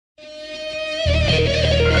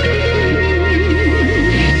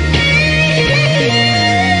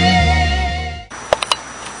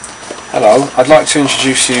Hello, I'd like to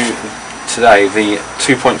introduce you today the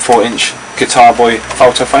 2.4-inch GuitarBoy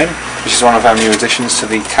photo frame, which is one of our new additions to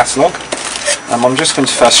the catalogue. I'm just going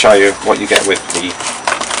to first show you what you get with the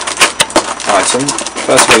item.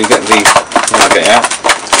 First of all, you get the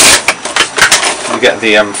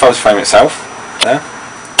photo frame itself there,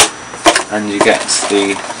 and you get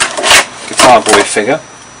the GuitarBoy figure,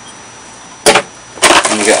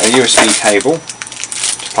 and you get a USB cable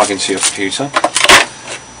to plug into your computer,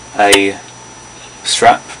 a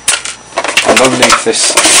strap, and underneath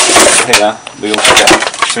this here we also get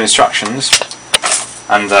some instructions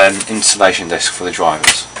and an installation disc for the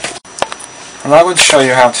drivers. And I'm going to show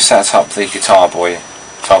you how to set up the GuitarBoy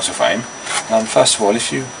photo frame. First of all,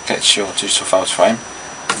 if you get your digital photo frame,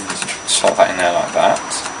 slot that in there like that,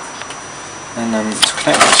 and to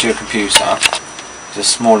connect it to your computer, there's a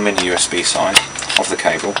small mini USB side of the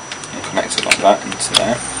cable, and connect it like that into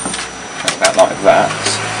there, connect that like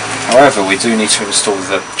that. However, we do need to install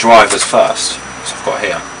the drivers first, which I've got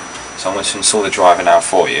here. So I'm going to install the driver now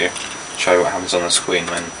for you, show you what happens on the screen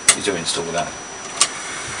when you do install that.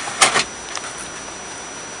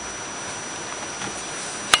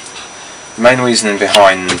 The main reason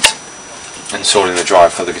behind installing the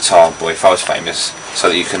driver for the GuitarBoy photo frame is so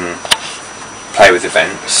that you can play with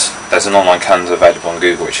events. There's an online calendar available on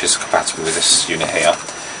Google which is compatible with this unit here,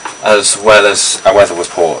 as well as a weather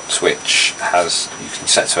report which you can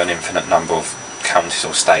set to an infinite number of counties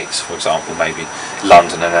or states, for example maybe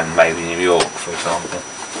London and then maybe New York, for example.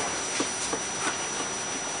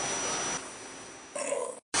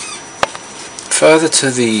 Further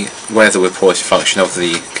to the weather reporting function of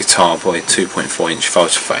the GuitarBoy 2.4-inch photo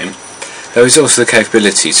frame, there is also the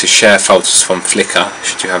capability to share photos from Flickr,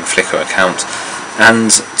 should you have a Flickr account,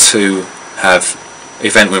 and to have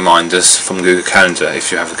event reminders from Google Calendar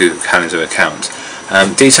if you have a Google Calendar account.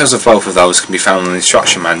 Details of both of those can be found in the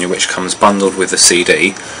instruction manual, which comes bundled with a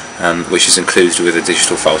CD, which is included with a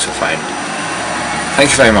digital photo frame. Thank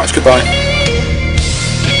you very much. Goodbye.